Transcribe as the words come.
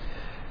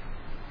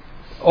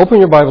Open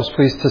your Bibles,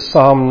 please, to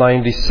Psalm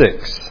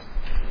 96.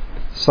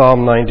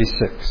 Psalm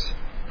 96.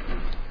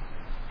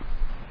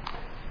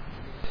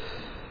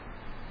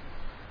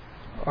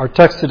 Our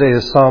text today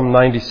is Psalm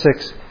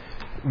 96.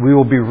 We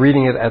will be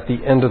reading it at the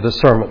end of the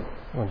sermon.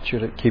 I want you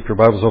to keep your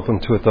Bibles open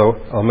to it,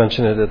 though. I'll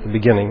mention it at the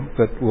beginning,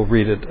 but we'll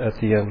read it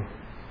at the end.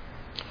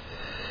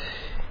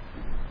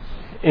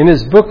 In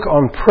his book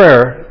on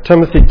prayer,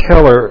 Timothy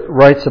Keller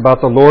writes about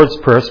the Lord's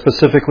Prayer,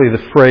 specifically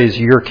the phrase,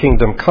 "Your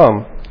kingdom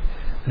come."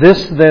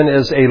 This, then,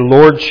 is a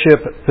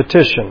lordship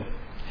petition.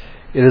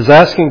 It is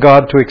asking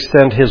God to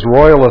extend His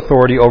royal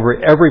authority over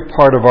every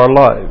part of our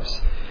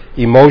lives,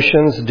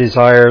 emotions,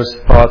 desires,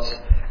 thoughts,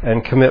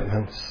 and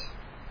commitments.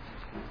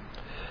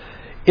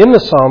 In the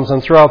Psalms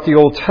and throughout the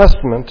Old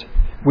Testament,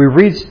 we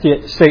read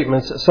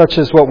statements such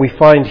as what we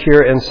find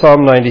here in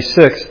Psalm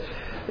 96.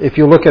 If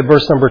you look at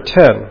verse number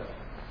 10,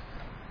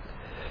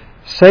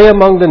 "Say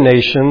among the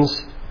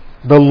nations,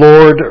 the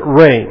Lord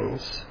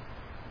reigns.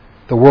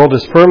 The world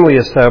is firmly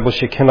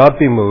established, it cannot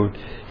be moved.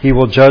 He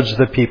will judge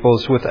the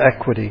peoples with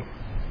equity."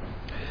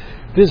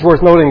 It is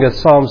worth noting that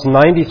Psalms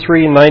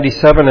 93,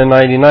 97, and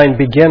 99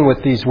 begin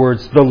with these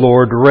words, "The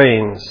Lord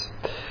reigns."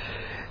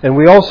 And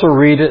we also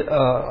read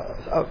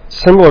a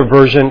similar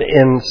version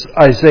in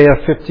Isaiah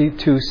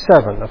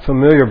 52:7, a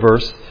familiar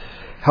verse.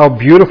 "How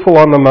beautiful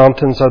on the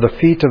mountains are the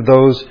feet of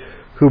those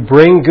who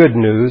bring good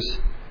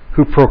news,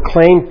 who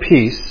proclaim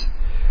peace,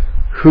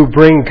 who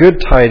bring good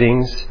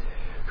tidings,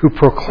 who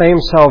proclaim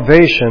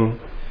salvation,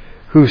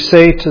 who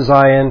say to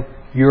Zion,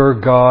 your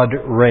God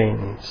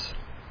reigns."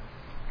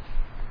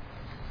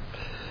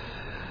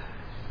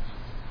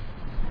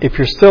 If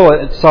you're still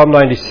at Psalm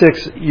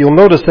 96, you'll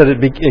notice that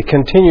it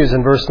continues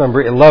in verse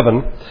number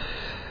 11.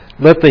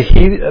 "Let the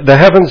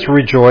heavens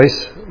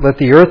rejoice, let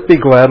the earth be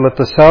glad, let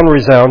the sound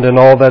resound in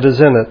all that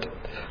is in it.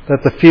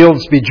 Let the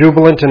fields be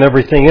jubilant and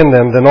everything in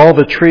them. Then all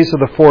the trees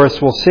of the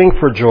forest will sing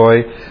for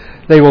joy.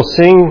 They will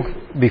sing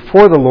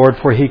before the Lord,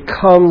 for He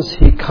comes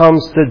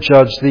to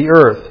judge the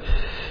earth.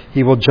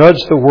 He will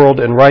judge the world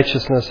in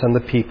righteousness and the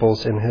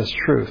peoples in His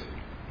truth."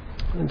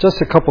 And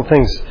just a couple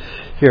things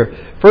here.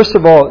 First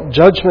of all,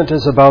 judgment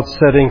is about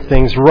setting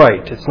things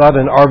right. It's not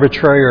an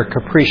arbitrary or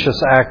capricious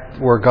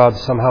act where God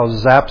somehow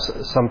zaps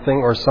something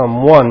or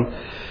someone.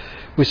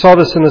 We saw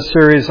this in the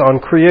series on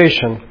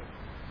creation.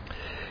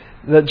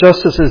 That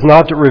justice is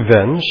not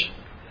revenge,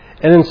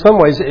 and in some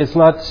ways it's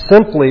not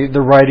simply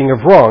the righting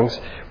of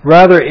wrongs.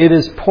 Rather, it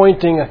is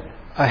pointing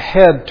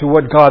ahead to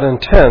what God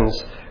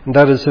intends, and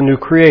that is a new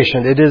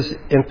creation. It is,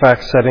 in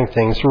fact, setting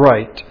things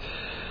right.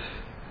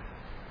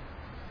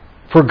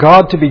 For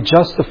God to be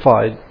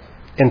justified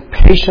in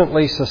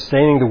patiently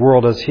sustaining the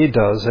world as He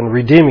does and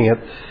redeeming it,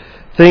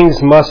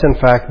 things must, in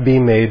fact, be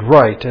made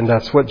right, and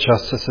that's what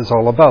justice is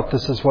all about.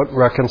 This is what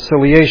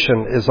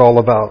reconciliation is all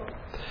about.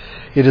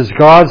 It is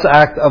God's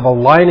act of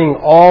aligning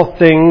all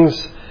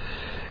things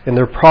in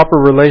their proper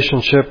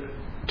relationship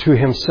to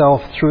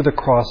Himself through the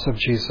cross of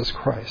Jesus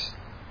Christ.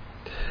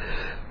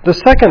 The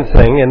second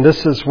thing, and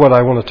this is what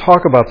I want to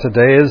talk about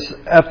today, is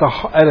at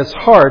its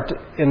heart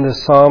in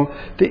this psalm,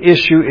 the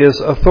issue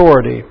is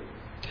authority.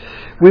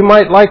 We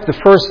might like the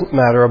first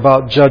matter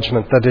about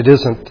judgment, that it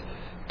isn't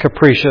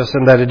capricious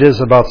and that it is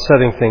about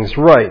setting things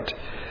right.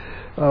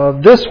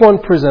 This one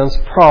presents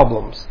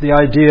problems, the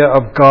idea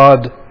of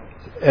God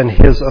and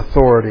His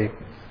authority.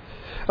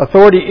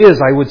 Authority is,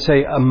 I would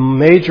say, a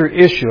major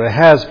issue. It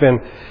has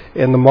been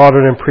in the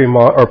modern and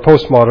or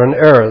postmodern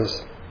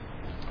eras.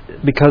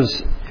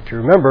 Because, if you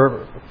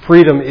remember,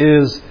 freedom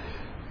is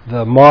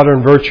the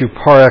modern virtue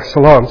par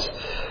excellence.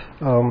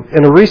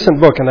 In a recent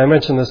book, and I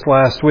mentioned this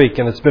last week,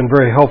 and it's been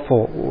very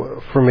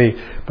helpful for me,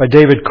 by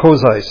David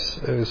Kozais,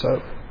 who's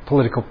a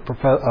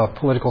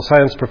political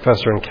science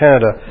professor in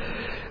Canada.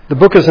 The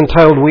book is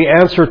entitled, "We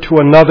Answer to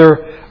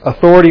Another,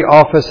 Authority,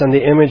 Office, and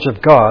the Image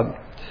of God."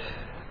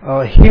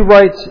 He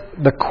writes,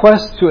 "The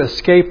quest to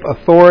escape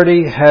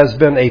authority has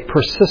been a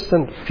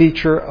persistent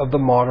feature of the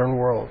modern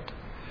world.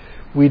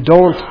 We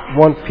don't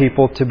want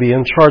people to be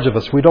in charge of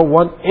us. We don't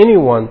want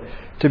anyone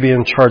to be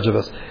in charge of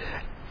us."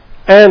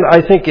 And I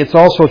think it's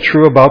also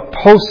true about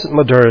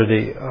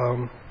post-modernity.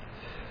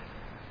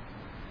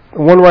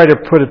 One writer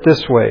put it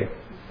this way: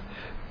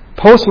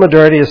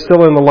 post-modernity is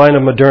still in the line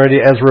of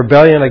modernity as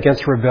rebellion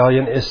against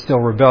rebellion is still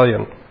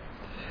rebellion.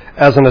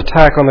 As an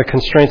attack on the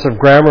constraints of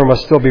grammar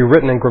must still be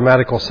written in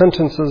grammatical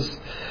sentences.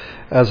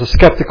 As a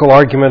skeptical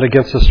argument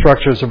against the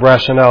structures of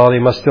rationality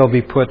must still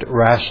be put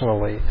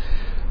rationally.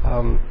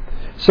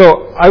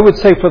 So I would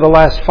say for the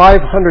last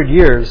 500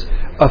 years,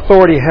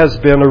 authority has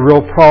been a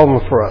real problem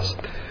for us.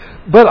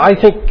 But I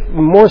think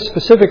more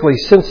specifically,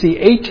 since the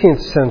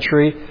 18th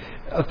century,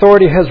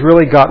 authority has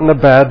really gotten a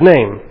bad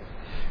name.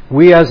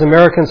 We as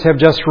Americans have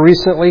just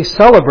recently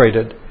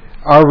celebrated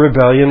our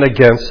rebellion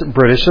against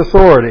British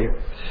authority.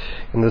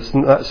 In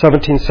the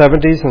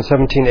 1770s and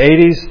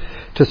 1780s,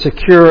 to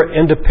secure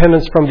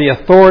independence from the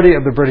authority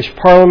of the British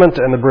Parliament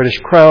and the British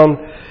Crown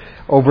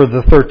over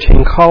the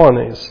 13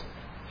 colonies.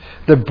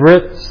 The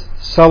Brits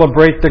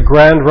celebrate the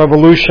Grand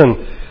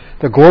Revolution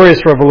The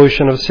Glorious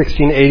Revolution of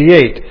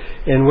 1688,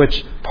 in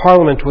which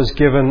Parliament was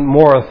given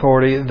more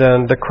authority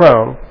than the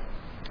Crown.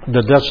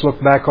 The Dutch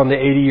look back on the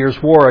 80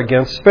 Years' War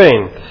against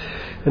Spain.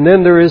 And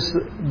then there is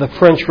the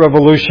French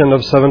Revolution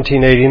of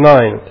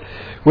 1789,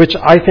 which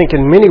I think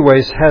in many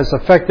ways has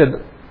affected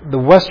the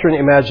Western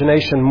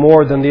imagination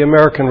more than the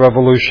American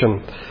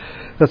Revolution.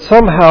 That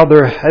somehow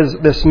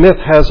this myth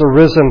has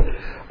arisen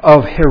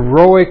of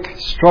heroic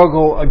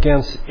struggle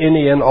against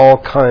any and all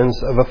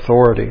kinds of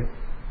authority.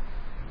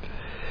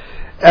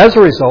 As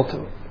a result,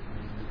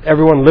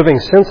 everyone living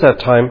since that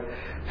time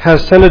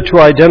has tended to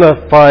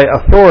identify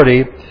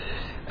authority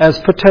as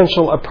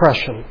potential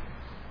oppression.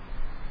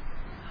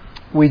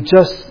 We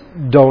just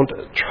don't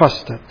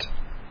trust it.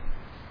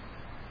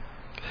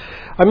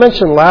 I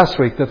mentioned last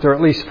week that there are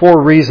at least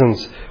 4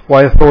 reasons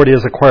why authority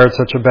has acquired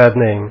such a bad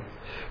name.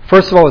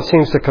 First of all, it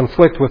seems to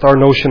conflict with our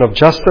notion of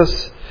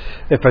justice.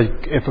 If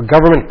a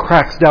government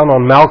cracks down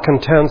on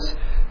malcontents,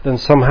 then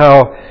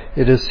somehow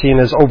it is seen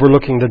as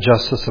overlooking the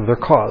justice of their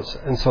cause.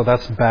 And so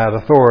that's bad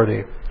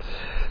authority.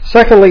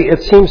 Secondly,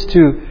 it seems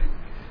to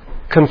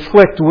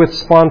conflict with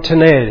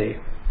spontaneity.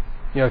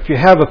 If you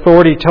have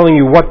authority telling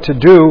you what to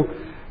do,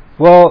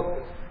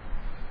 well,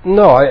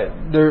 no,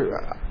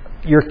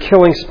 you're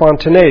killing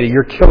spontaneity.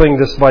 You're killing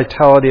this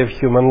vitality of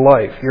human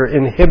life. You're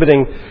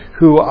inhibiting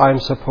who I'm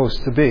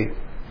supposed to be.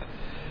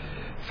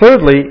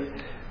 Thirdly,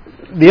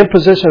 the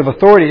imposition of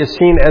authority is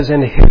seen as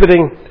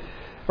inhibiting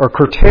or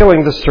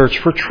curtailing the search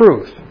for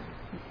truth.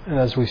 And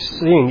as we've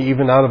seen,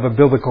 even out of a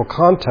biblical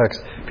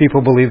context,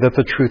 people believe that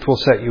the truth will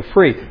set you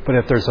free. But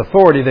if there's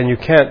authority, then you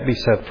can't be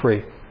set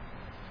free.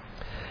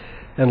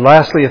 And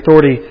lastly,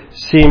 authority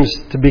seems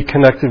to be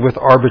connected with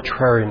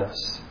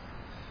arbitrariness.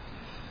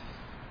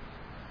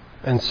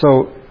 And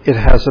so it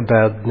has a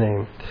bad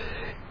name.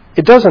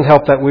 It doesn't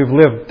help that we've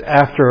lived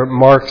after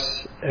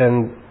Marx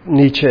and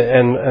Nietzsche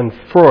and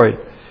Freud,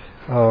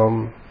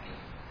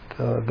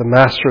 the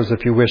masters,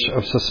 if you wish,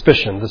 of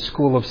suspicion, the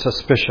school of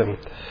suspicion,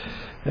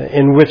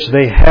 in which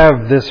they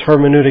have this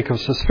hermeneutic of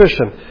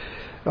suspicion.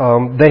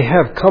 They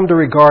have come to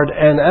regard,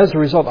 and as a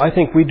result, I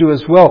think we do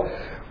as well,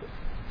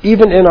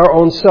 even in our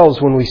own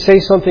selves, when we say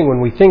something,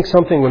 when we think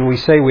something, when we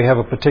say we have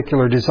a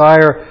particular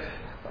desire,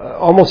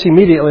 almost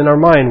immediately in our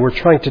mind, we're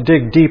trying to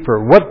dig deeper.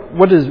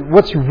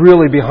 What's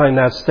really behind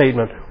that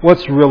statement?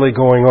 What's really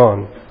going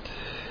on?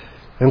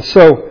 And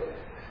so,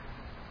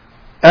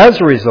 as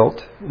a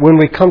result, when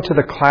we come to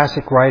the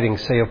classic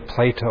writings, say of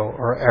Plato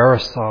or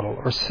Aristotle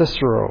or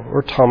Cicero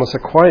or Thomas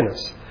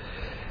Aquinas,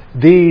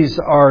 these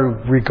are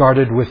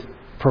regarded with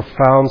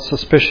profound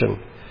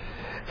suspicion.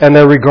 And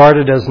they're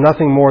regarded as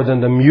nothing more than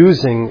the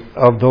musing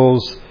of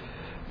those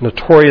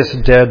notorious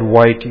dead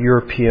white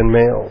European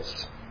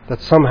males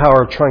that somehow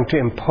are trying to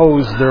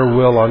impose their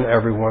will on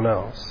everyone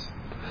else.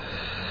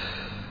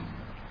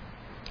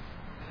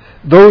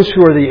 Those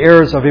who are the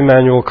heirs of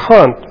Immanuel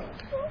Kant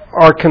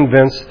are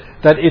convinced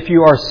that if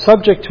you are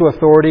subject to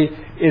authority,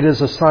 it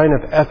is a sign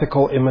of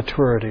ethical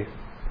immaturity.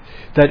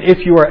 That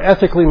if you are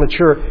ethically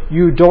mature,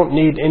 you don't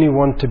need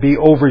anyone to be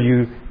over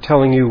you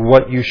telling you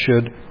what you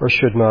should or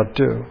should not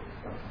do.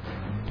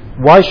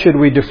 Why should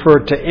we defer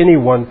to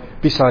anyone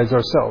besides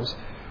ourselves?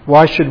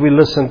 Why should we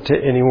listen to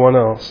anyone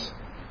else?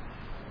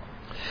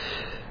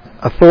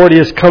 Authority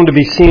has come to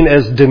be seen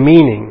as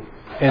demeaning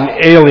and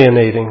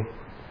alienating.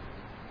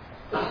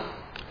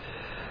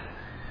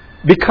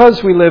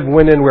 Because we live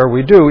when and where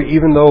we do,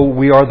 even though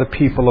we are the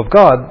people of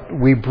God,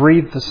 we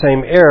breathe the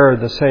same air,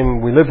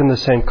 we live in the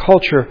same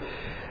culture.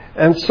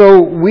 And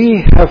so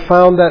we have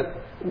found that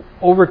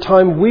over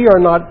time we are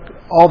not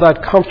all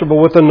that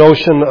comfortable with the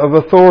notion of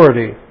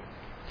authority.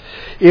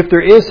 If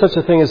there is such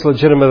a thing as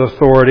legitimate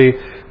authority,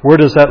 where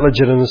does that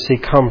legitimacy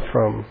come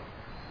from?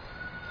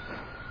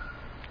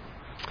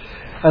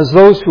 As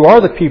those who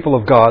are the people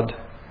of God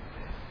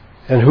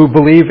and who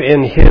believe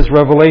in His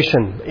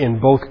revelation in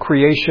both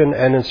creation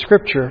and in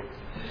Scripture,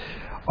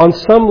 on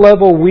some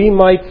level we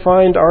might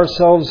find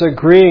ourselves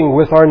agreeing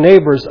with our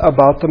neighbors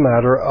about the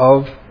matter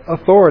of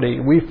authority.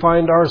 We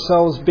find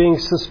ourselves being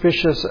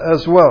suspicious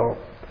as well,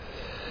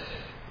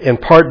 in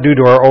part due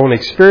to our own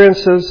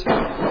experiences,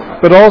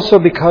 but also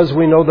because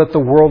we know that the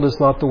world is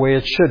not the way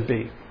it should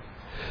be.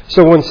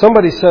 So when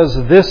somebody says,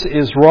 this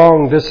is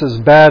wrong, this is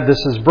bad,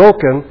 this is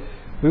broken,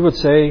 we would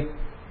say,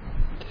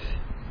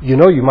 you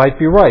might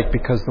be right,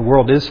 because the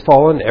world is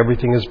fallen,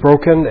 everything is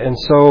broken, and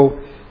so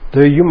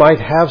there you might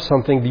have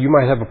something, you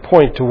might have a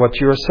point to what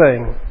you're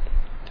saying.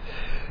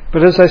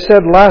 But as I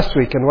said last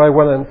week, and what I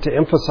wanted to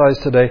emphasize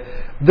today,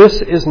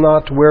 this is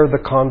not where the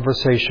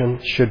conversation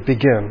should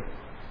begin.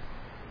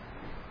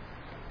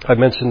 I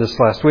mentioned this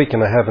last week,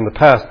 and I have in the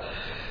past.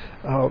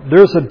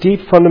 There's a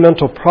deep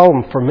fundamental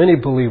problem for many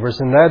believers,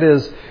 and that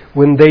is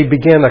when they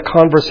begin a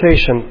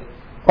conversation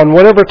on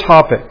whatever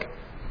topic,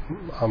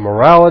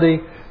 morality,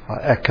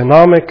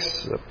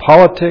 economics,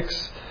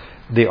 politics,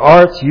 the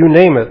arts, you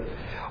name it.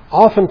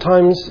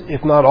 Oftentimes,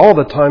 if not all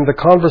the time, the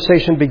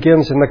conversation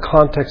begins in the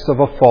context of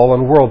a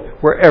fallen world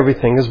where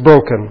everything is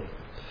broken.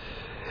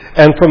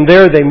 And from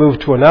there they move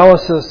to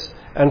analysis,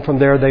 and from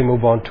there they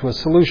move on to a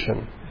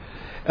solution.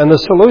 And the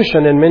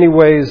solution in many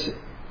ways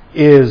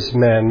is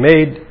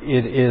man-made.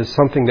 It is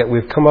something that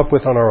we've come up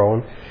with on our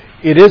own.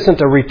 It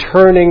isn't a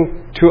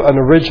returning to an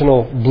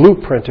original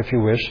blueprint, if you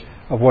wish,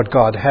 of what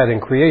God had in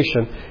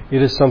creation.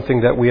 It is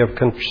something that we have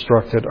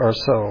constructed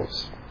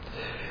ourselves.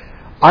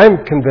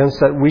 I'm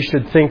convinced that we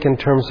should think in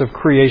terms of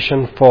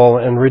creation, fall,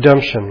 and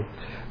redemption.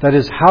 That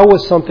is, how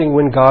was something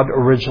when God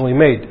originally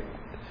made?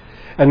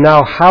 And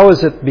now how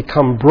has it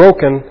become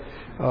broken?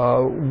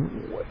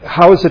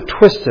 How is it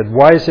twisted?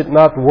 Why is it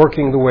not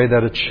working the way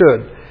that it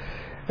should?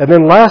 And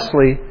then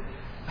lastly,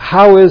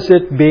 how is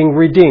it being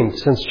redeemed?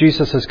 Since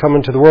Jesus has come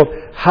into the world,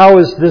 how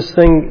is this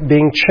thing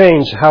being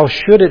changed? How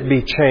should it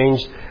be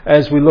changed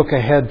as we look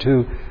ahead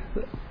to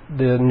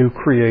the new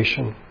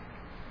creation?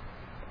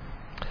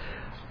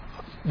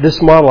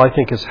 This model, I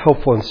think, is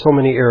helpful in so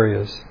many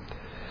areas.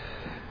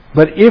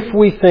 But if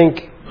we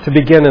think to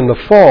begin in the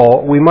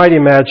fall, we might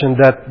imagine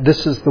that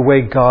this is the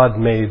way God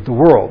made the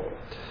world.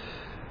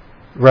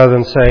 Rather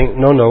than saying,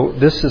 no,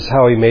 this is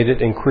how He made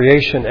it in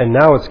creation, and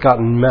now it's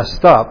gotten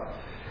messed up.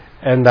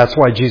 And that's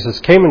why Jesus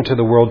came into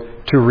the world,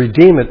 to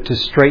redeem it, to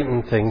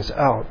straighten things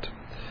out.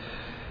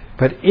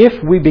 But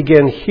if we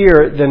begin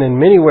here, then in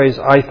many ways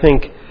I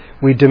think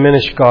we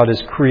diminish God as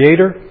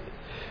creator,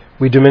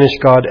 we diminish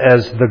God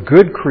as the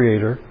good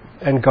creator,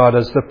 and God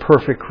as the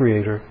perfect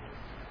creator.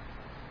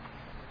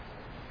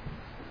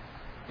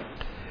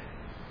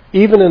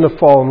 Even in a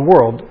fallen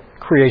world,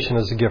 creation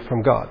is a gift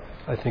from God.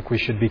 I think we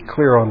should be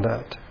clear on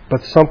that.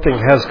 But something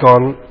has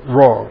gone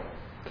wrong.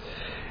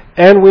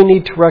 And we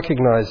need to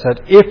recognize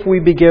that if we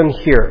begin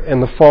here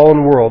in the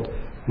fallen world,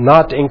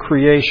 not in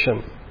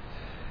creation,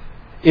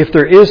 if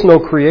there is no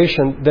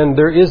creation, then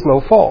there is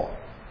no fall.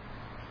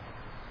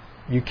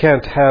 You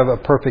can't have a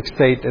perfect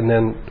state and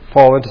then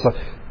fall into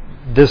something.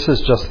 This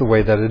is just the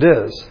way that it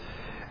is.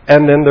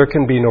 And then there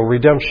can be no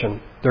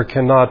redemption. There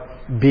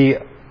cannot be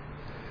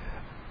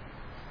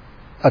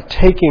a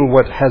taking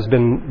what has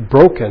been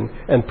broken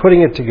and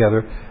putting it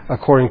together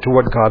according to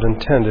what God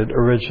intended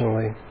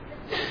originally.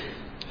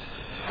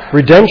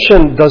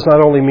 Redemption does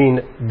not only mean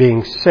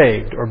being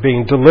saved or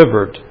being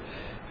delivered,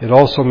 it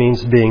also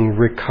means being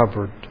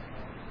recovered.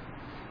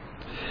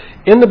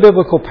 In the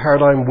biblical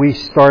paradigm, we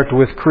start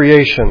with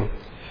creation,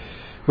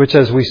 which,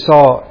 as we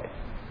saw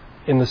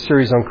in the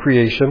series on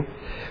creation,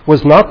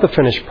 was not the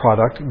finished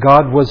product.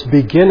 God was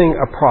beginning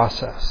a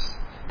process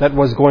that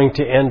was going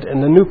to end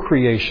in the new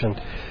creation.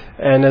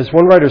 And as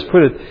one writer has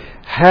put it,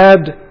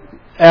 had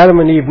Adam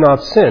and Eve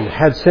not sinned,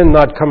 had sin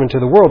not come into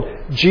the world,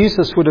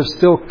 Jesus would have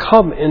still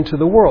come into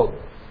the world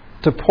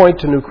to point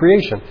to new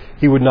creation.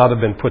 He would not have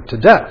been put to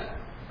death,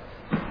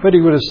 but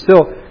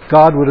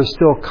God would have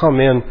still come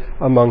in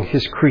among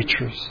His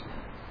creatures.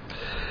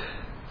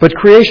 But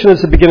creation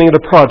is the beginning of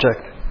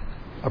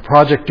a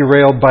project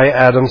derailed by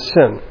Adam's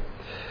sin.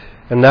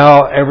 And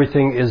now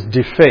everything is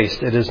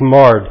defaced, it is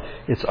marred,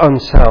 it's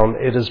unsound,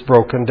 it is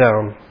broken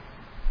down.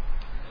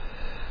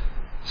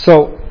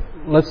 So,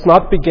 let's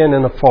not begin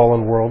in a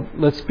fallen world.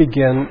 Let's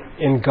begin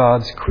in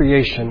God's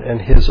creation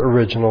and His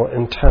original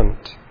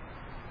intent.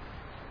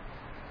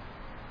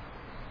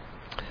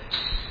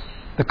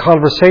 The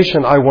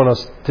conversation I want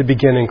us to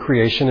begin in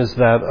creation is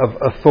that of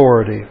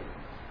authority.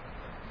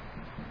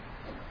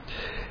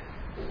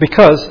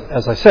 Because,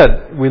 as I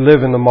said, we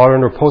live in the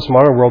modern or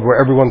postmodern world where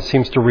everyone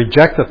seems to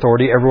reject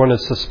authority. Everyone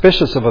is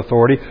suspicious of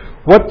authority.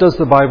 What does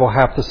the Bible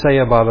have to say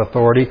about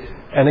authority?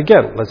 And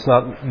again, let's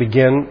not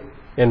begin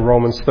in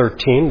Romans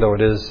 13, though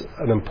it is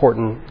an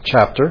important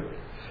chapter,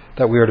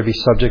 that we are to be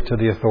subject to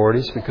the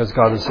authorities because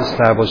God has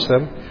established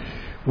them.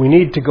 We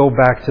need to go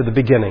back to the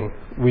beginning.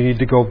 We need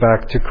to go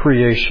back to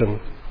creation.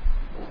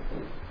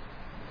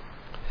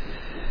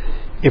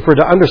 If we're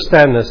to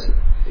understand this,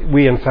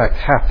 we in fact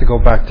have to go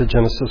back to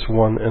Genesis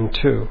 1 and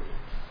 2.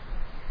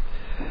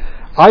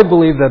 I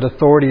believe that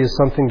authority is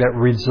something that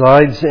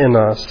resides in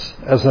us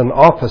as an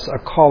office, a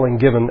calling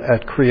given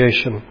at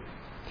creation.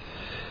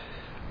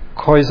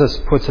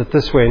 Koizes puts it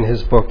this way in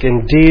his book: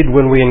 indeed,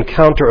 when we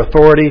encounter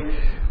authority,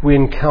 we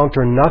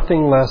encounter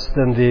nothing less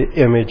than the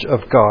image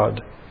of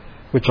God,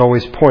 which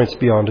always points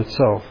beyond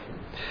itself.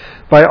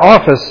 By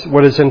office,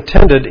 what is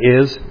intended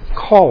is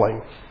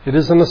calling. It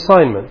is an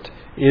assignment.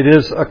 It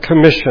is a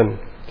commission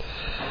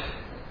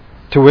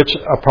to which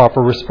a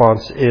proper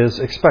response is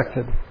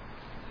expected.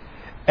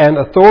 And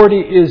authority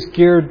is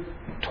geared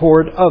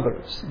toward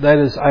others. That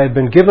is, I have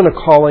been given a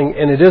calling,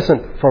 and it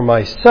isn't for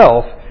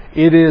myself.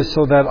 It is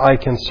so that I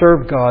can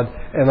serve God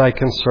and I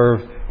can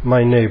serve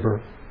my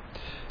neighbor.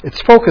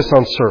 It's focused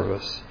on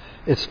service.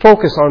 It's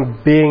focused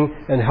on being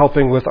and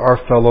helping with our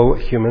fellow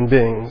human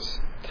beings.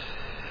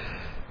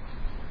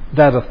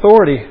 That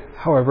authority,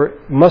 however,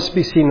 must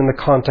be seen in the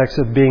context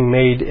of being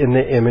made in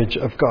the image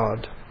of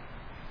God.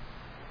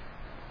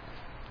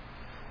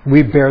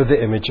 We bear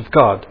the image of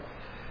God.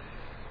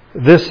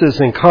 This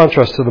is in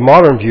contrast to the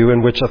modern view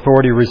in which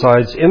authority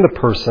resides in the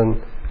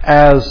person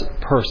as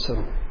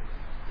person,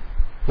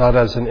 not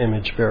as an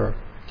image bearer.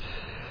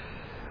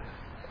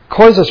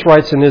 Koizes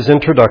writes in his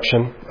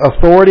introduction,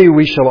 authority,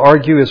 we shall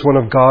argue, is one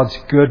of God's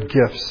good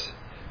gifts,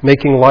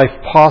 making life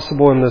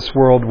possible in this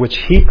world which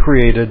He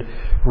created,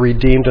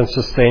 redeemed, and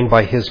sustained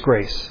by His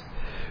grace.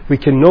 We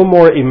can no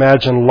more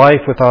imagine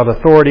life without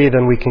authority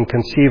than we can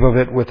conceive of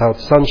it without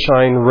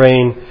sunshine,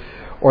 rain,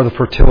 or the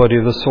fertility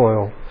of the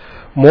soil.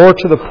 More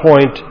to the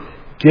point,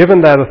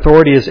 given that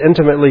authority is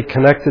intimately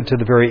connected to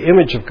the very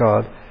image of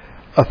God,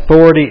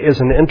 authority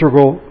is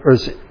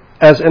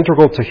as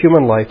integral to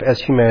human life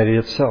as humanity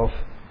itself.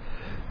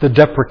 The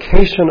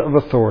deprecation of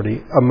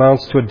authority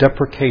amounts to a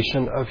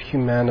deprecation of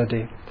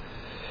humanity.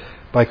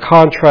 By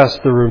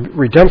contrast, the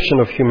redemption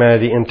of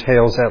humanity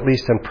entails, at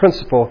least in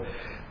principle,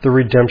 the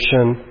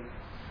redemption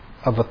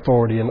of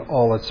authority in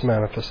all its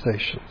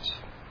manifestations.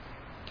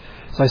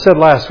 As I said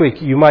last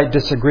week, you might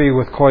disagree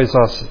with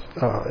Koizos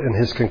in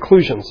his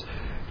conclusions,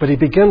 but he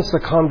begins the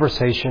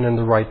conversation in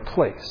the right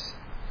place,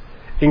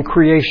 in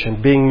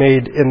creation, being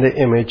made in the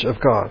image of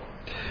God.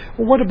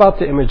 Well, what about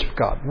the image of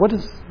God? What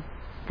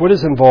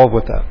is involved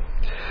with that?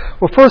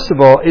 Well, first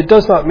of all, it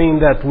does not mean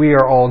that we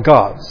are all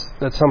gods,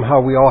 that somehow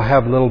we all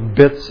have little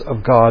bits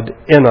of God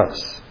in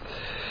us.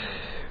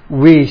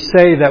 We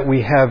say that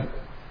we have,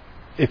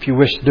 if you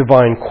wish,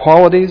 divine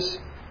qualities,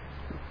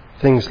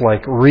 things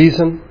like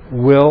reason,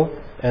 will,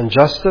 and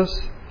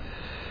justice.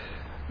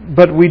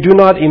 But we do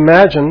not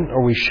imagine,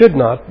 or we should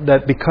not,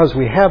 that because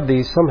we have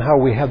these, somehow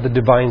we have the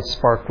divine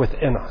spark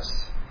within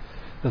us.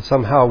 That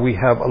somehow we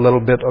have a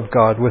little bit of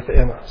God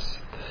within us.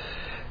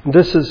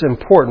 This is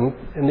important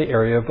in the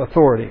area of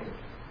authority.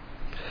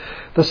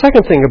 The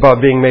second thing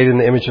about being made in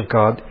the image of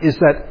God is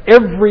that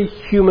every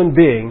human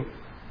being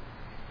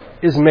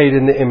is made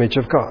in the image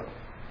of God.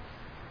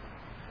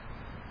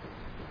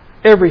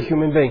 Every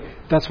human being.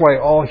 That's why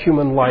all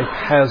human life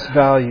has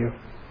value.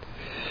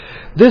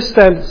 This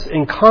stands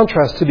in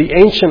contrast to the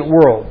ancient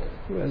world,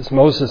 as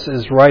Moses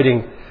is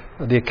writing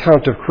the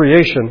account of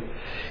creation,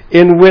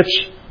 in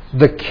which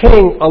the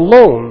king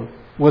alone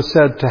was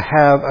said to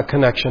have a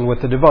connection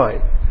with the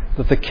divine.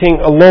 That the king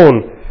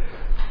alone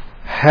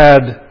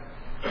had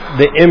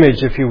the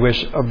image, if you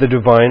wish, of the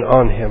divine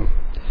on him.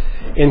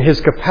 In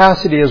his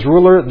capacity as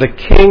ruler, the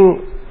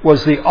king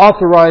was the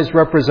authorized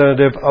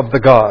representative of the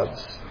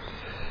gods.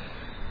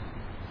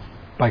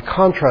 By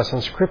contrast,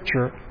 in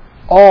Scripture,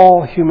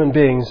 all human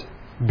beings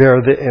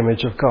bear the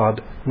image of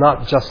God,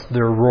 not just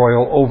their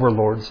royal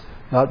overlords,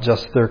 not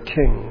just their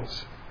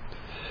kings.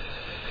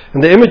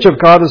 And the image of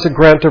God is a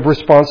grant of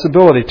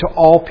responsibility to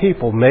all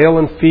people, male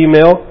and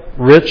female,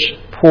 rich,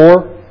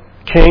 poor,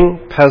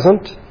 king,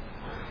 peasant.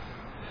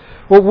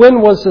 Well,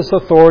 when was this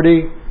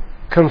authority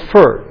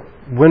conferred?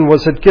 When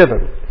was it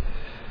given?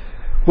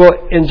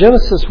 Well, in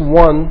Genesis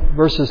 1,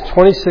 verses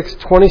 26,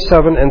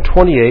 27, and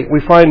 28, we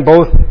find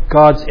both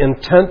God's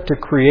intent to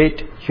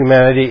create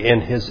humanity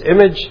in His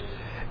image,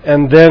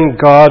 and then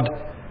God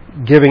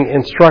giving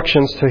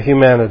instructions to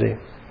humanity.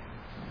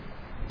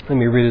 Let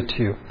me read it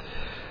to you.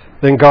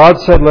 Then God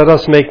said, "Let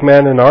us make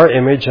man in our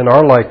image and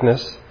our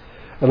likeness,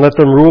 and let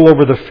them rule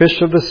over the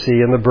fish of the sea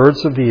and the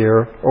birds of the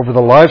air, over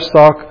the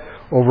livestock,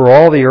 over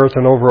all the earth,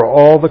 and over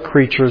all the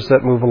creatures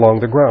that move along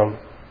the ground."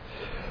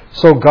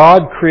 So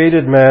God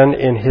created man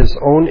in His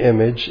own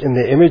image. In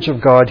the image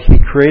of God He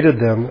created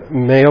them.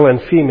 Male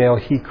and female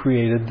He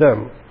created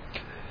them.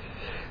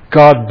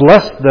 God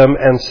blessed them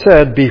and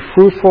said, "Be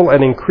fruitful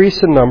and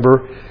increase in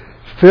number,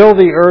 fill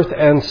the earth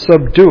and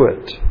subdue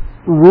it.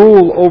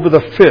 Rule over the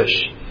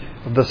fish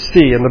of the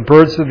sea and the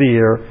birds of the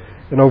air,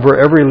 and over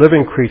every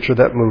living creature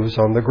that moves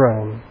on the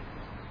ground."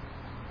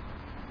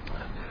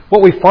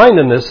 What we find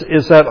in this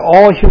is that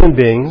all human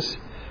beings,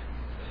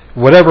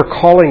 whatever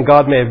calling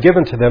God may have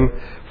given to them,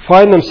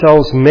 find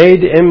themselves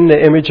made in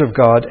the image of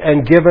God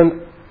and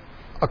given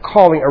a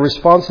calling, a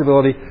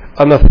responsibility,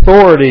 an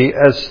authority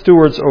as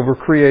stewards over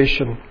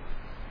creation.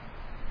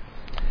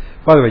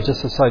 By the way,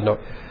 just a side note.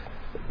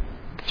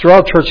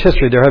 Throughout church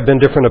history, there have been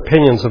different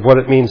opinions of what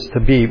it means to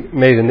be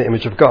made in the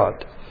image of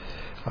God.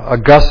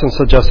 Augustine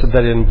suggested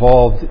that it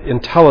involved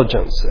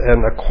intelligence,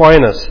 and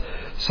Aquinas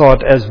saw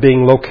it as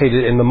being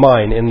located in the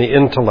mind, in the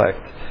intellect.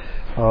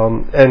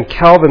 And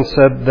Calvin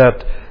said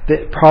that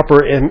the proper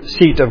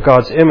seat of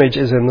God's image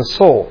is in the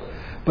soul.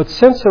 But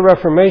since the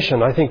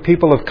Reformation, I think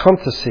people have come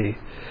to see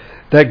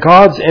that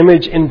God's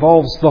image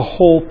involves the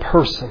whole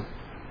person.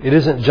 It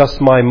isn't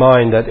just my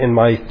mind, that in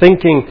my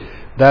thinking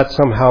that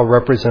somehow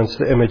represents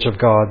the image of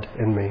God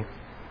in me.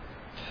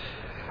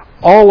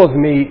 All of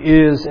me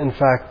is, in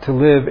fact, to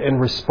live in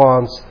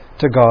response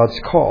to God's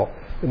call.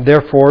 And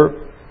therefore,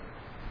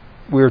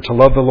 we are to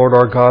love the Lord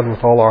our God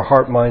with all our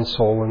heart, mind,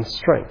 soul, and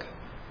strength,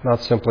 not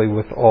simply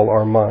with all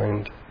our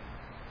mind.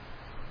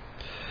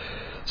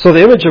 So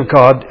the image of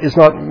God is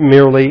not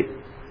merely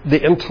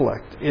the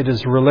intellect. It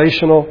is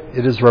relational.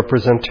 It is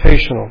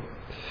representational.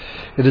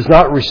 It is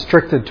not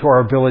restricted to our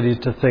ability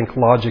to think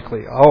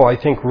logically. Oh, I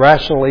think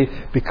rationally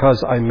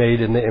because I'm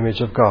made in the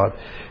image of God.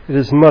 It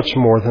is much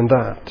more than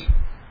that.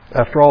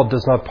 After all,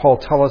 does not Paul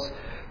tell us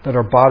that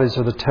our bodies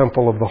are the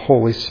temple of the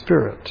Holy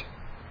Spirit?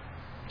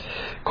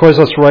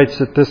 Koizos writes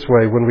it this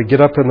way: when we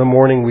get up in the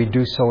morning, we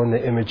do so in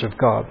the image of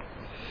God.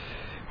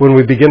 When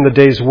we begin the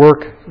day's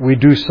work, we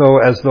do so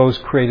as those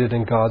created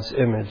in God's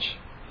image.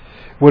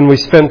 When we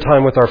spend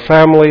time with our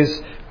families,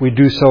 we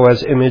do so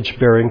as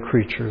image-bearing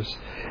creatures.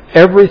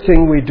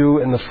 Everything we do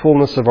in the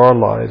fullness of our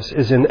lives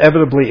is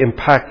inevitably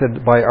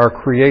impacted by our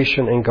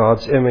creation in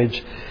God's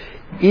image,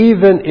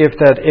 even if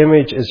that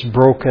image is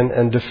broken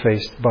and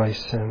defaced by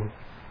sin.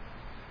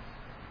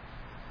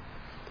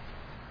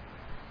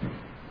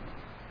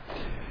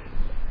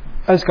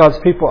 As God's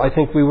people, I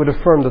think we would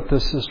affirm that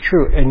this is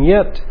true. And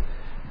yet,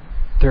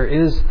 there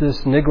is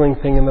this niggling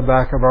thing in the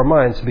back of our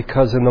minds,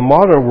 because in the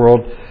modern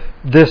world,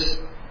 this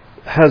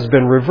has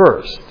been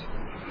reversed.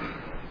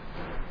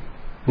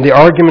 And the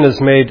argument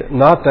is made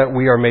not that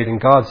we are made in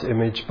God's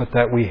image, but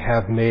that we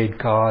have made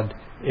God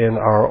in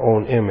our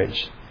own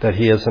image, that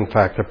He is in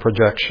fact a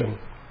projection.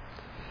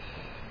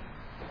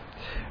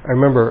 I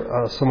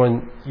remember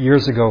someone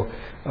years ago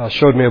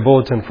showed me a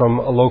bulletin from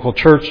a local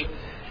church,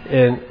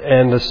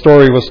 and the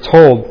story was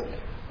told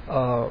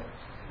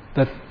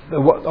that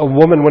a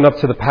woman went up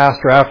to the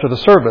pastor after the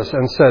service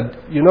and said,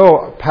 "You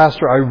know,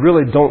 Pastor, I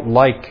really don't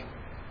like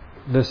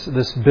this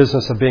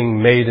business of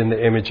being made in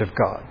the image of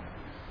God.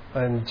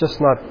 I'm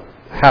just not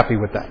happy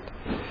with that."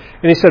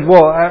 And he said,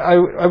 "Well, I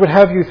would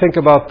have you think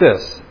about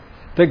this,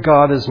 that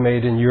God is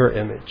made in your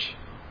image."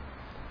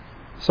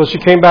 So she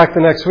came back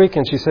the next week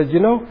and she said, "You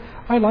know,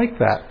 I like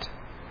that."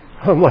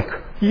 I'm like,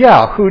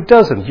 yeah, who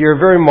doesn't? You're a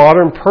very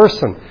modern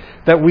person,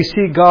 that we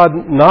see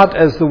God not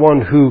as the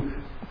one who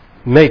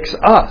makes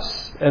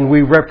us and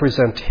we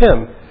represent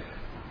Him,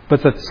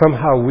 but that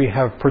somehow we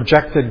have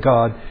projected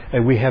God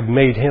and we have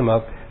made Him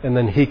up, and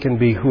then He can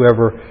be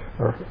whoever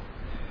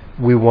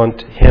we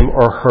want him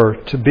or her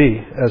to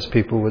be, as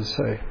people would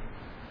say.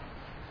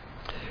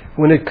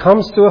 When it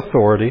comes to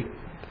authority,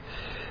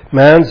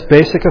 man's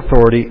basic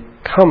authority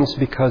comes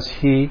because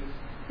he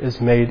is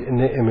made in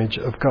the image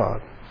of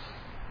God.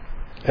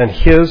 And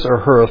his or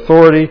her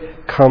authority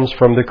comes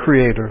from the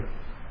Creator.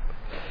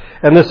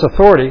 And this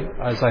authority,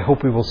 as I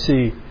hope we will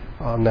see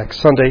next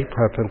Sunday,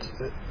 perhaps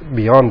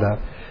beyond that,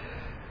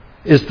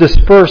 is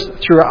dispersed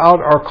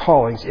throughout our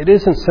callings. It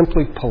isn't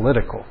simply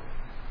political.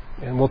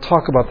 And we'll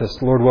talk about this,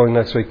 Lord willing,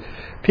 next week.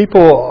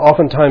 People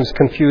oftentimes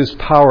confuse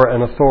power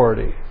and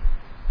authority.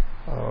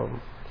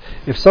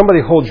 If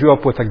somebody holds you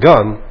up with a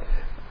gun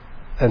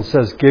and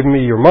says, "Give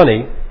me your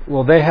money,"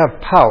 well, they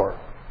have power.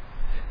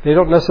 They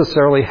don't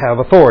necessarily have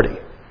authority.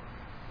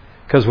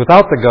 Because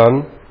without the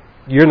gun,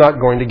 you're not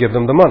going to give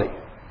them the money.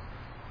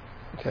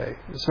 Okay,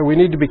 so we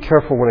need to be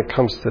careful when it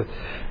comes to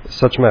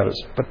such matters.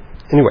 But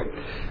anyway,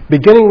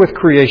 beginning with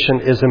creation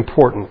is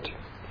important.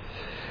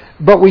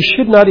 But we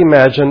should not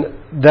imagine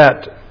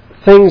that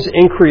things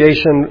in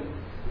creation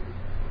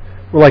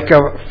were like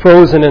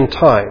frozen in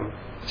time,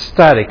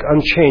 static,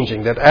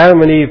 unchanging, that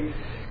Adam and Eve,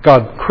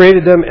 God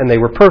created them and they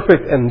were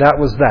perfect and that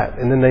was that.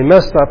 And then they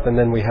messed up and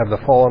then we have the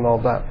fall and all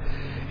that.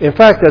 In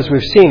fact, as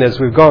we've seen, as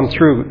we've gone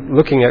through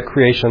looking at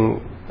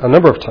creation a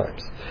number of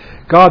times,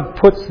 God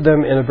puts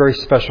them in a very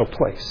special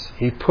place.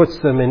 He puts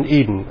them in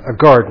Eden, a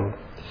garden.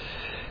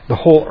 The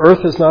whole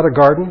earth is not a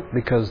garden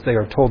because they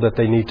are told that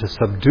they need to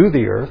subdue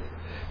the earth.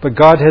 But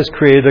God has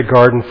created a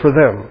garden for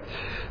them.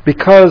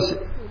 Because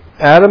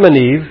Adam and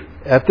Eve,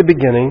 at the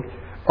beginning,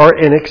 are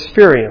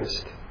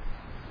inexperienced.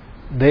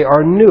 They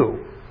are new.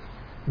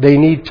 They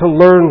need to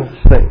learn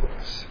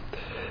things.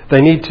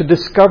 They need to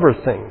discover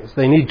things.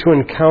 They need to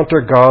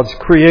encounter God's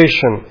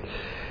creation.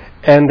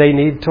 And they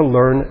need to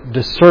learn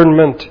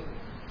discernment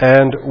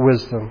and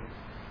wisdom.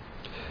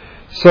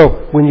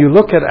 So, when you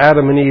look at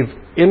Adam and Eve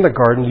in the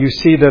garden, you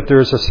see that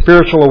there's a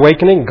spiritual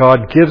awakening.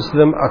 God gives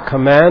them a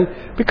command,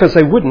 because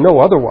they wouldn't know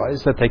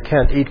otherwise that they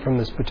can't eat from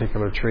this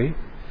particular tree.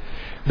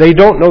 They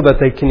don't know that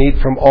they can eat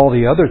from all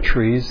the other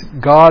trees.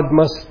 God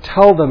must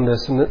tell them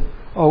this, and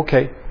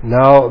okay,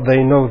 now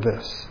they know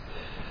this.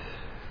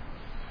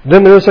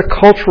 Then there's a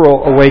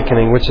cultural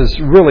awakening, which is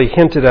really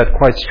hinted at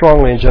quite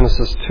strongly in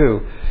Genesis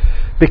 2,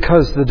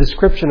 because the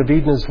description of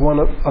Eden is one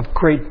of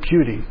great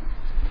beauty.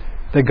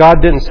 That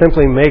God didn't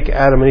simply make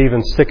Adam and Eve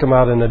and stick them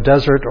out in a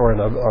desert or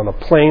on a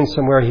plain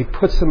somewhere. He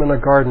puts them in a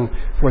garden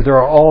where there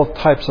are all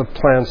types of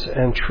plants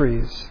and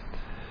trees.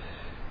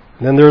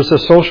 And then there's a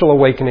social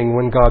awakening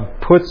when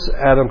God puts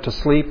Adam to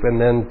sleep and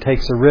then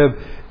takes a rib,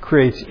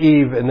 creates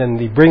Eve, and then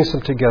He brings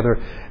them together.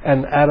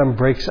 And Adam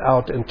breaks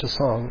out into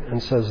song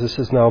and says, "This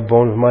is now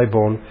bone of my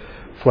bone,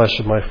 flesh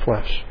of my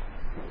flesh."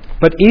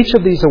 But each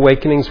of these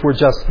awakenings were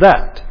just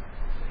that.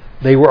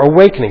 They were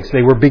awakenings.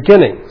 They were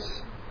beginnings.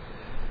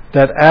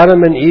 That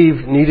Adam and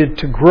Eve needed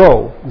to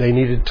grow, they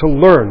needed to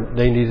learn,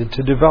 they needed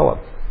to develop.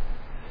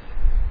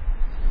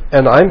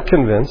 And I'm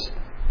convinced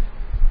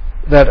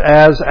that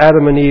as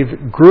Adam and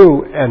Eve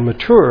grew and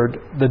matured,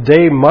 the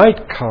day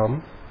might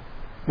come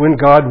when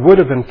God would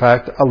have in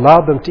fact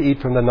allowed them to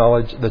eat from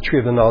the tree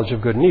of the knowledge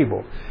of good and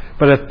evil.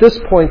 But at this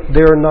point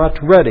they're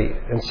not ready.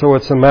 And so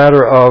it's a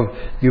matter of,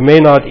 you may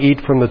not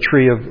eat from the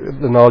tree of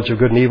the knowledge of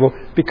good and evil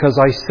because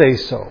I say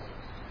so.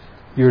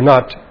 You're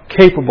not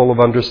capable of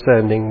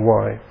understanding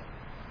why.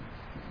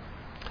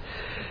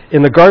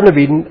 In the Garden of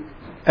Eden,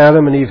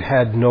 Adam and Eve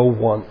had no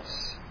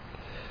wants.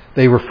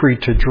 They were free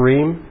to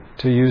dream,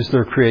 to use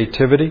their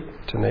creativity,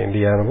 to name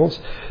the animals,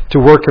 to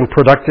work in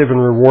productive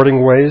and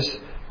rewarding ways,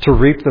 to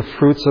reap the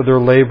fruits of their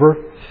labor,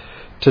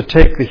 to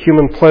take the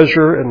human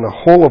pleasure and the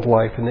whole of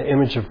life in the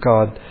image of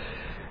God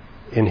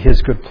in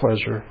His good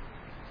pleasure.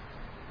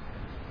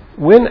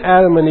 When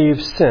Adam and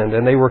Eve sinned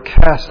and they were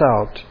cast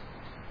out,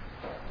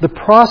 the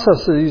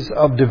processes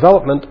of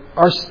development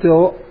are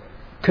still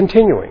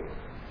continuing.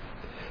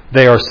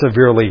 They are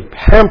severely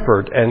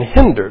hampered and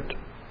hindered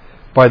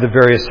by the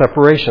various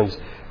separations.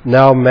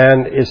 Now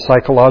man is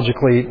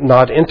psychologically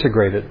not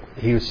integrated.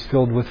 He is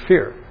filled with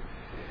fear.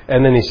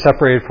 And then he's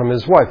separated from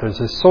his wife. There's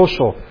this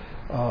social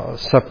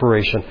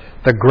separation.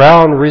 The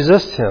ground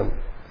resists him.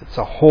 It's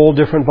a whole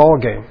different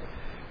ballgame.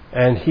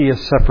 And he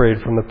is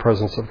separated from the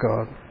presence of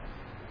God.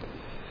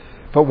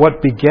 But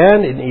what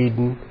began in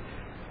Eden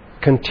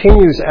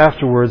continues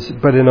afterwards,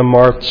 but in a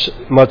much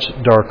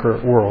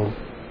darker world.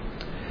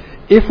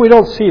 If we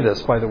don't see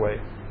this, by the way,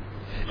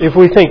 if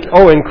we think,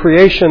 in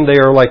creation they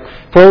are like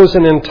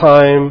frozen in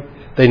time,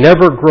 they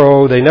never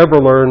grow, they never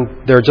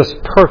learn, they're just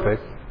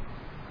perfect,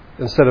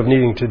 instead of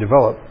needing to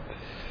develop,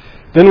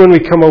 then when we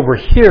come over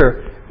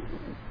here,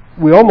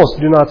 we almost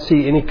do not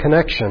see any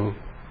connection,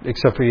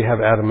 except for you have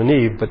Adam and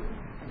Eve, but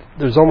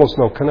there's almost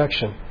no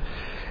connection.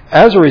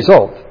 As a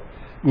result,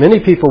 many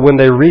people, when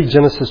they read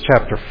Genesis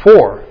chapter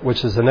 4,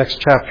 which is the next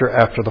chapter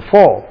after the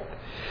fall,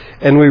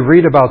 and we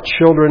read about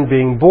children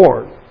being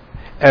born,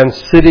 and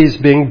cities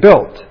being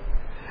built,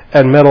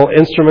 and metal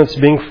instruments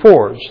being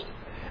forged,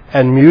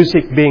 and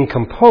music being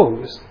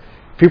composed,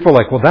 people are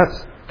like, well,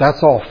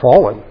 that's all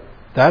fallen.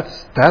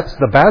 That's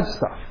the bad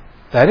stuff.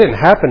 That didn't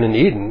happen in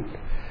Eden.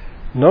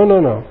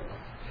 No.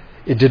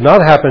 It did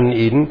not happen in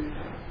Eden,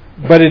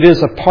 but it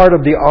is a part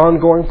of the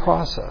ongoing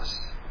process.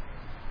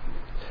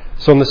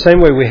 So in the same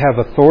way we have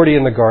authority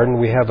in the garden,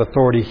 we have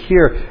authority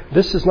here.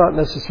 This is not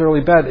necessarily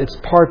bad. It's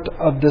part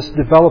of this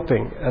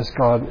developing as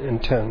God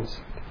intends.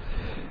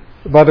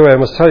 By the way, I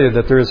must tell you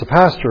that there is a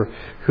pastor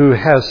who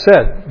has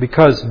said,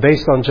 because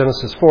based on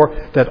Genesis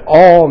 4, that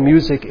all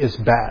music is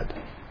bad.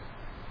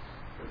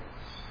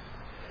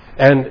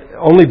 And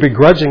only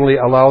begrudgingly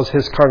allows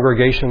his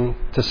congregation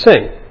to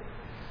sing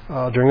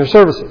during their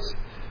services.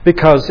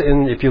 Because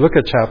if you look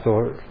at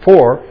chapter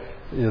 4,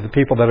 the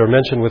people that are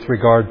mentioned with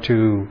regard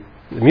to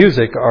the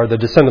music are the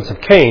descendants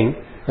of Cain,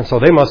 and so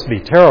they must be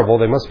terrible,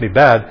 they must be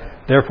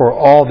bad, therefore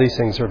all these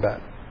things are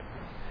bad.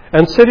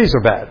 And cities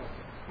are bad,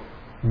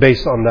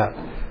 based on that.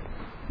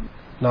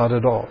 Not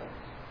at all.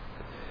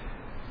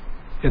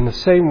 In the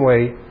same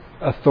way,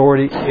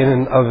 authority in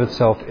and of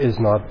itself is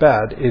not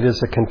bad. It is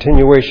a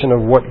continuation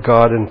of what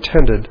God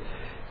intended,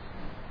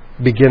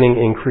 beginning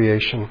in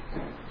creation.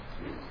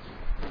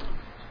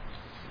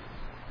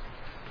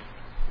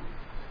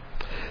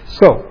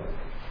 So,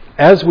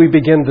 as we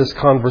begin this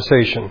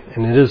conversation,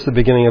 and it is the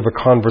beginning of a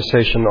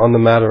conversation on the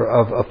matter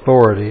of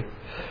authority,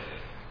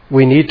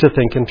 we need to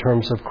think in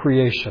terms of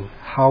creation.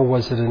 How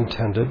was it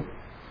intended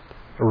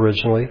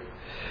originally?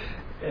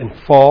 In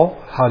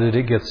fall, how did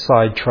it get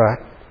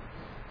sidetracked?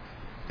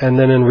 And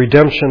then in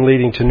redemption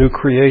leading to new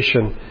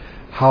creation,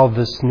 how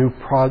this new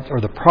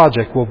the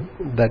project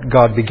that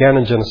God began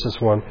in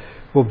Genesis 1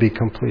 will be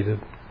completed.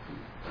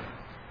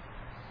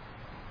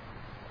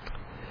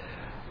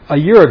 A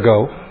year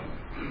ago,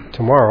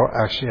 tomorrow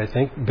actually, I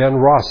think, Ben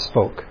Ross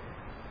spoke.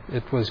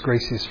 It was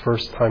Gracie's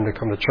first time to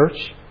come to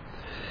church.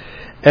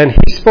 And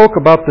he spoke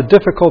about the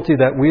difficulty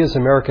that we as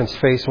Americans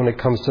face when it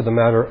comes to the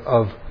matter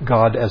of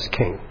God as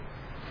King.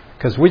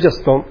 Because we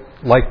just don't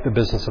like the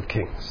business of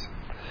kings.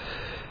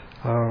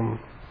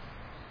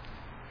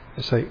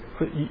 You say,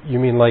 you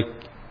mean like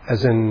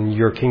as in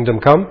your kingdom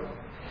come?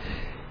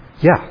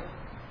 Yeah.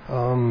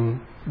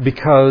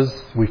 Because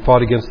we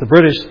fought against the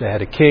British, they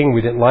had a king,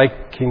 we didn't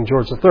like King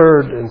George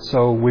III, and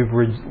so we've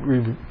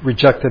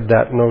rejected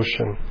that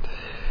notion.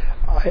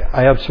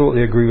 I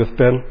absolutely agree with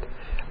Ben.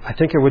 I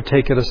think it would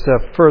take it a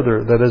step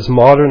further, that as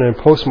modern and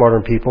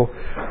postmodern people,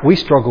 we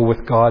struggle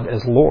with God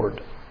as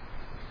Lord.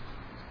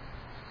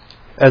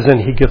 As in,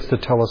 He gets to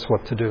tell us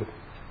what to do.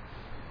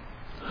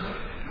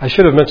 I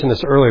should have mentioned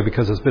this earlier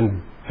because it's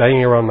been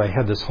banging around my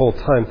head this whole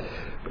time.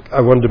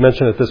 I wanted to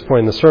mention it at this point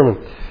in the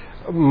sermon.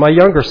 My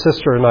younger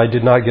sister and I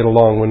did not get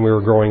along when we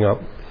were growing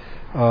up,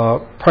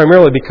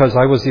 primarily because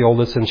I was the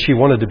oldest and she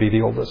wanted to be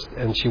the oldest,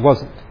 and she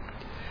wasn't.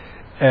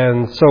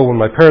 And so when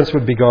my parents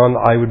would be gone,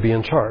 I would be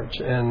in charge.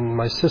 And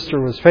my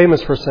sister was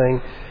famous for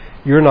saying,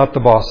 "You're not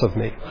the boss of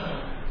me."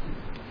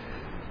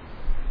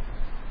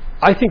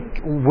 I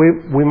think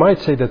we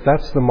might say that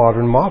that's the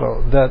modern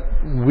motto, that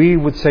we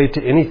would say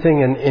to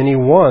anything and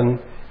anyone,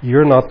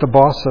 "You're not the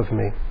boss of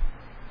me."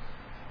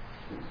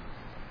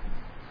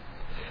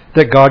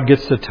 That God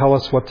gets to tell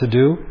us what to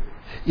do.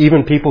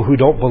 Even people who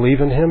don't believe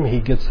in Him, He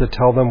gets to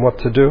tell them what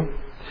to do.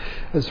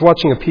 I was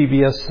watching a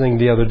PBS thing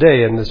the other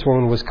day, and this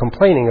woman was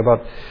complaining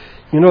about,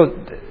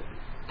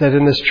 that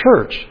in this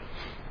church,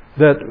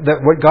 that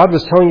what God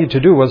was telling you to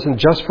do wasn't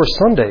just for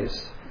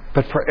Sundays,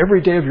 but for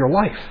every day of your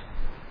life.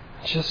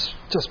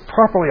 Just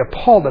properly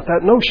appalled at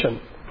that notion.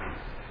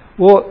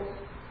 Well,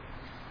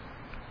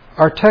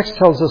 our text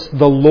tells us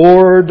the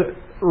Lord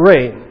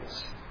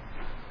reigns.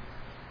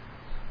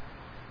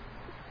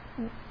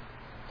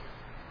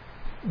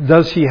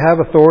 Does he have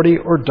authority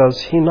or does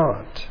he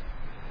not?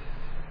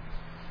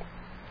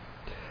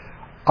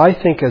 I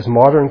think as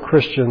modern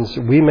Christians,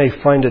 we may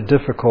find it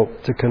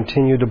difficult to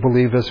continue to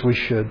believe as we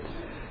should,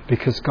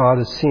 because God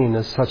is seen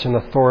as such an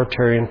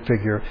authoritarian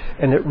figure,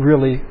 and it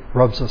really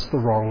rubs us the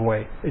wrong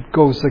way. It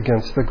goes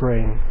against the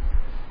grain.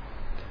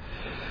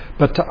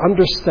 But to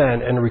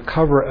understand and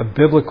recover a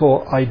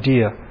biblical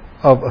idea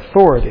of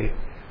authority,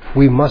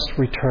 we must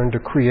return to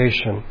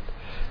creation,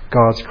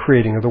 God's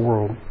creating of the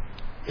world,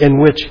 in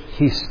which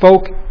he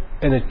spoke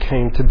and it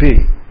came to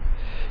be.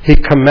 He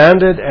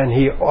commanded and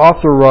he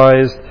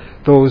authorized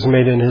those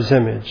made in his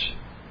image.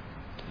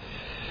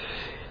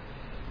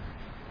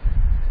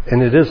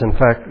 And it is, in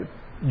fact,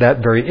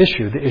 that very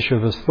issue, the issue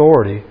of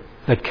authority,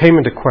 that came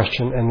into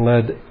question and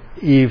led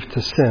Eve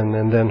to sin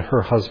and then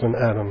her husband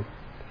Adam.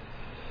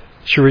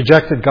 She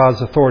rejected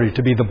God's authority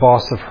to be the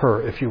boss of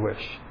her, if you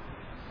wish.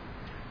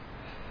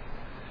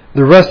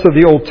 The rest of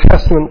the Old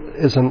Testament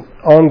is an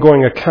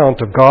ongoing account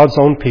of God's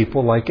own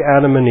people, like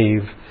Adam and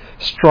Eve,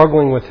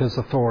 struggling with his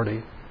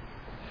authority.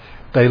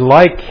 They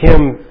like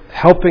him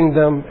helping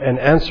them and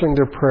answering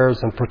their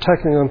prayers and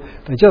protecting them.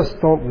 They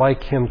just don't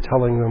like him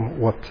telling them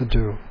what to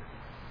do.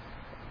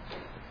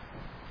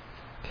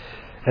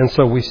 And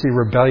so we see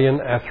rebellion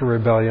after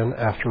rebellion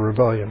after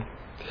rebellion.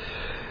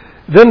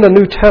 Then the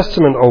New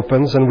Testament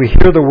opens and we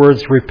hear the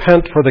words,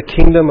 "Repent, for the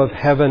kingdom of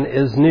heaven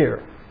is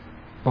near."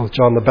 Both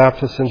John the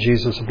Baptist and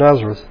Jesus of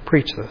Nazareth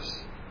preach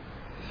this.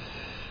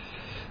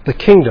 The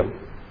kingdom,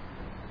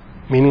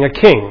 meaning a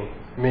king,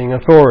 meaning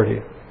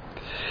authority.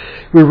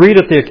 We read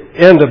at the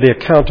end of the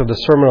account of the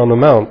Sermon on the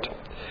Mount,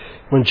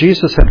 when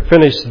Jesus had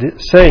finished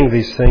saying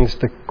these things,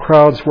 the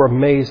crowds were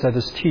amazed at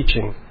his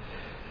teaching,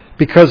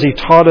 because he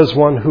taught as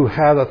one who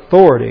had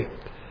authority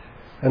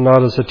and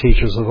not as the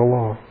teachers of the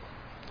law.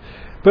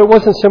 But it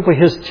wasn't simply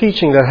his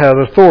teaching that had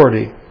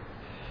authority.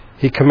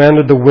 He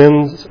commanded the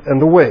winds and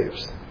the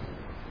waves.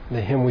 The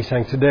hymn we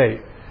sang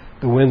today,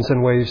 "The winds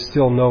and waves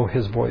still know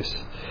his voice,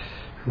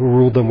 who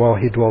ruled them while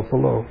he dwelt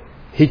below."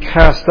 He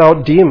cast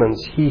out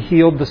demons. He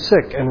healed the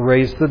sick and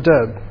raised the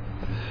dead.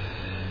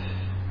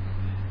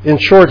 In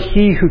short,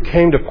 he who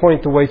came to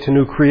point the way to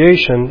new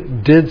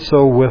creation did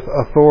so with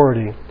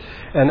authority.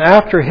 And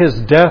after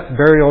his death,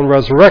 burial, and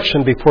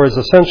resurrection, before his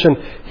ascension,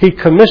 he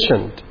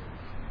commissioned.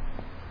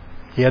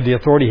 He had the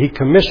authority. He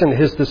commissioned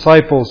his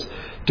disciples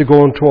to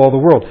go into all the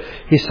world.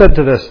 He said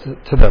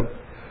to them,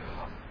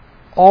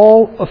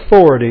 "All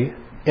authority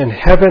in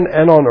heaven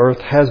and on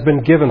earth has been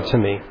given to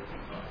me.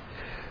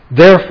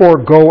 Therefore,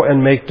 go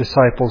and make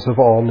disciples of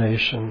all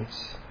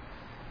nations."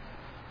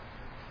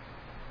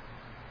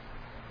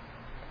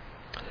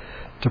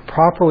 To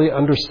properly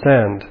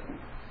understand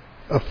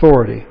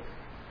authority,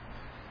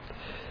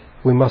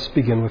 we must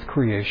begin with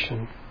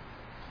creation.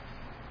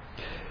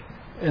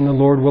 And the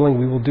Lord willing,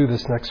 we will do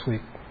this next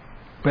week.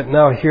 But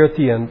now, here at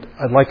the end,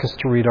 I'd like us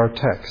to read our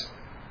text.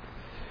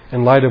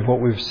 In light of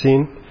what we've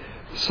seen,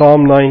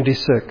 Psalm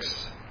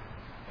 96.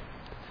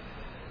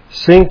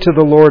 "Sing to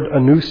the Lord a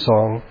new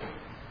song.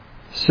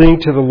 Sing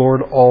to the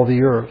Lord all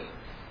the earth.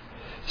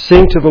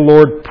 Sing to the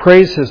Lord,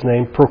 praise his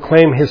name,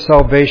 proclaim his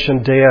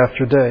salvation day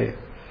after day.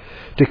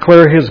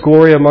 Declare his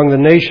glory among the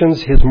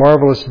nations, his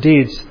marvelous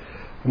deeds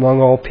among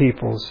all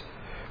peoples.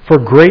 For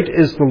great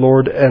is the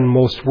Lord and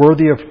most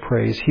worthy of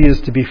praise. He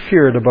is to be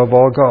feared above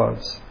all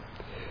gods.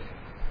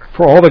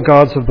 For all the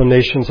gods of the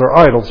nations are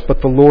idols, but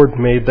the Lord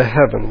made the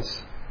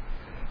heavens.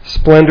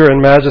 Splendor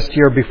and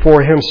majesty are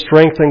before him,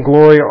 strength and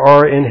glory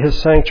are in his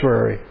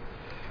sanctuary.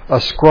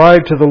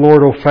 Ascribe to the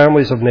Lord, O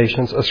families of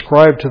nations.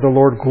 Ascribe to the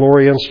Lord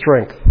glory and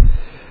strength.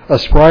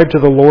 Ascribe to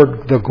the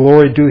Lord the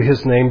glory due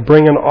his name.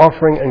 Bring an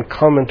offering and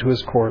come into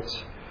his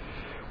courts.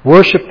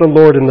 Worship the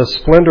Lord in the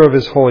splendor of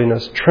his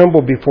holiness.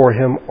 Tremble before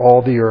him,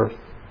 all the earth.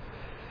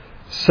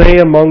 Say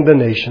among the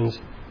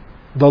nations,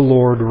 the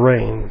Lord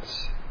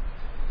reigns.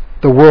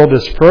 The world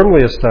is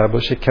firmly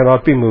established. It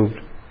cannot be moved.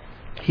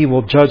 He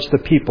will judge the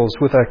peoples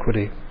with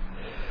equity.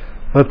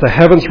 Let the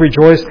heavens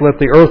rejoice, let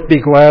the earth be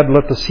glad,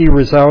 let the sea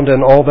resound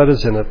and all that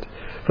is in it.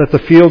 Let the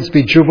fields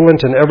be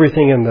jubilant and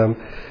everything in them.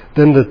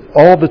 Then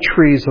all the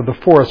trees of the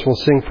forest will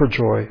sing for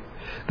joy.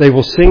 They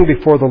will sing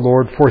before the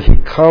Lord, for he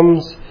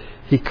comes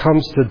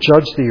to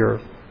judge the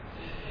earth.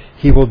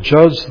 He will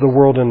judge the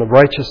world in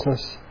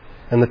righteousness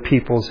and the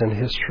peoples in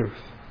his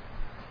truth."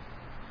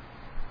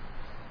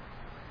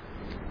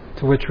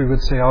 To which we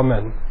would say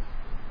amen,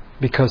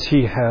 because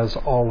he has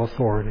all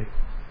authority.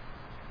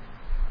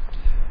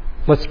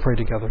 Let's pray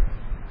together.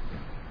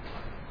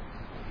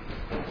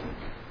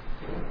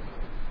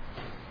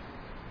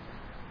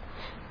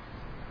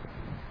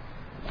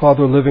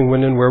 Father, living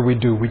when and where we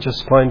do, we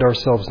just find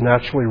ourselves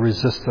naturally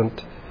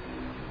resistant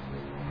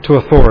to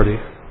authority,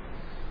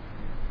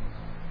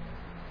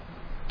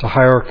 to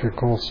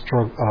hierarchical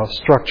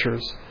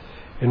structures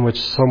in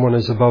which someone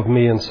is above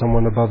me and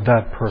someone above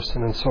that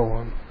person and so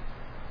on.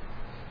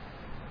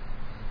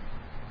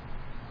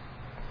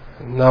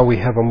 Now we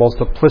have a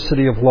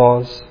multiplicity of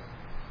laws.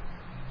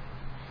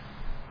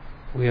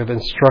 We have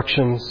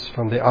instructions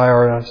from the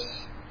IRS,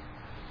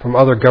 from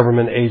other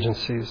government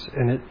agencies,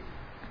 and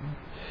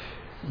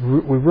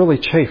we really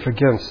chafe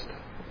against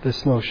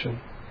this notion.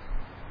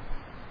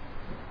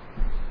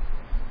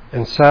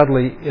 And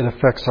sadly, it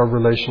affects our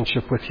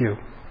relationship with you.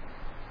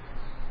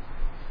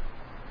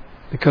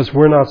 Because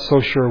we're not so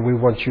sure we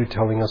want you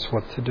telling us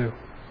what to do.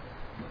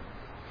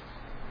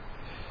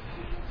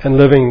 And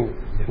living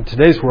in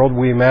today's world,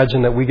 we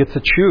imagine that we get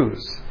to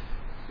choose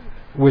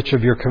which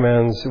of your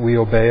commands we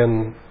obey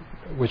and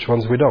which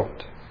ones we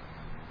don't.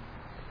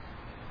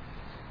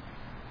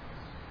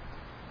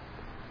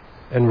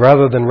 And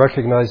rather than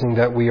recognizing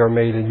that we are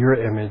made in your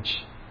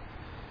image,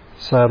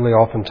 sadly,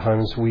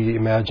 oftentimes we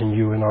imagine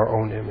you in our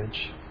own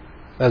image.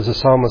 As the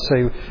psalmists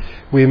say,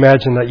 we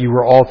imagine that you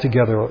were all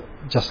together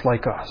just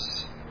like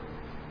us.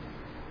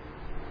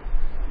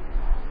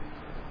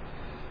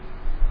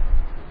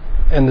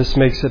 And this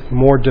makes it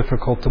more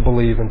difficult to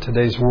believe in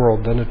today's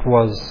world than it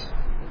was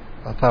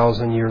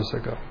 1,000 years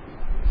ago.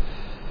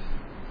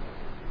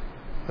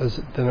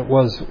 Than it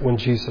was when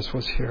Jesus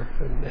was here,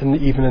 and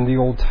even in the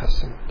Old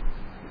Testament.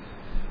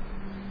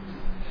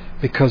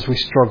 Because we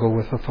struggle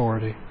with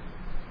authority.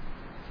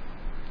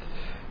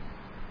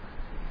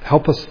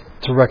 Help us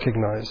to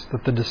recognize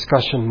that the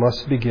discussion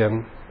must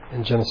begin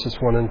in Genesis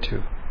 1 and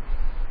 2.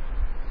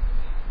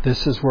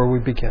 This is where we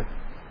begin.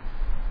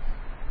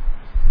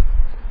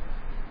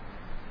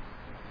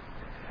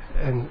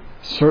 And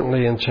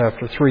certainly in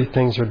chapter 3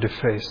 things are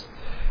defaced.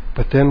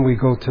 But then we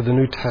go to the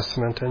New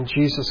Testament and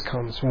Jesus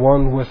comes,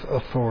 one with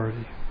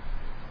authority.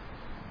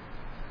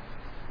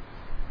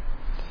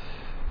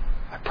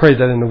 I pray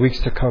that in the weeks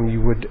to come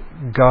you would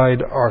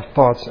guide our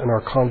thoughts and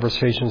our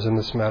conversations in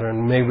this matter,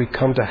 and may we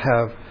come to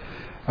have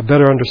a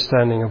better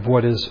understanding of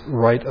what is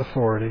right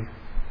authority,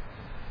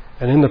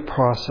 and in the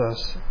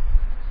process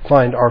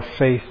find our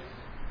faith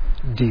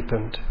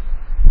deepened.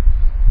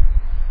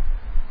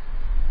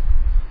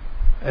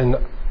 And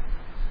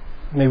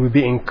may we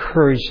be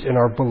encouraged in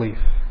our belief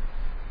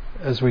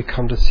as we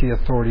come to see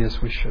authority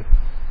as we should.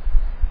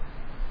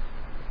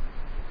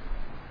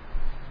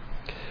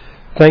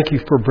 Thank you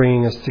for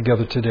bringing us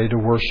together today to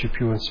worship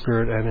you in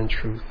spirit and in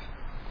truth.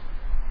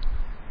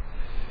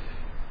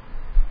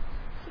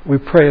 We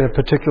pray in a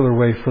particular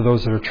way for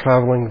those that are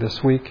traveling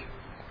this week.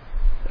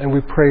 And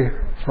we pray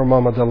for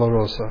Mama De La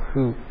Rosa,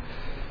 who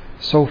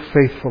so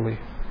faithfully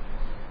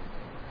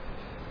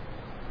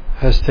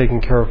has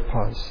taken care of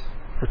Paz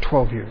for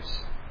 12 years,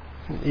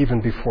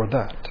 even before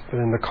that, but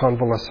in the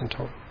convalescent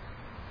home.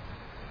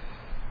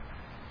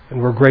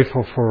 And we're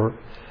grateful for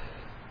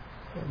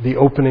the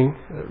opening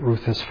that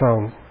Ruth has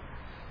found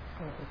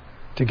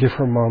to give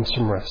her mom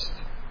some rest,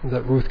 and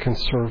that Ruth can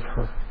serve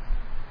her.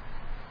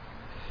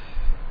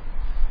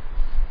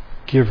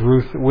 Give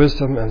Ruth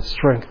wisdom and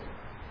strength.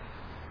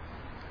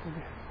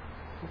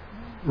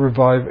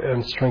 Revive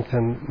and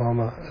strengthen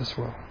Mama as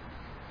well.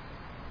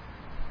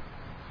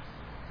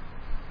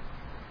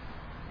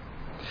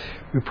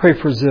 We pray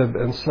for Zib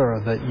and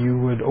Sarah that you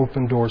would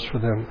open doors for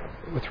them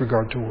with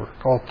regard to work.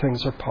 All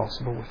things are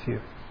possible with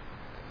you.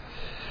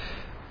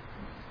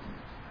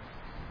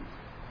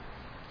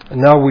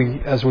 And now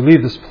as we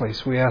leave this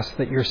place, we ask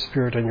that your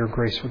Spirit and your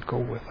grace would go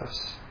with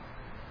us.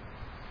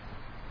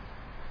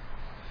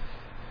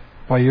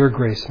 By your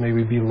grace, may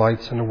we be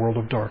lights in a world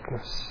of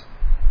darkness.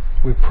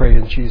 We pray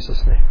in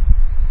Jesus' name.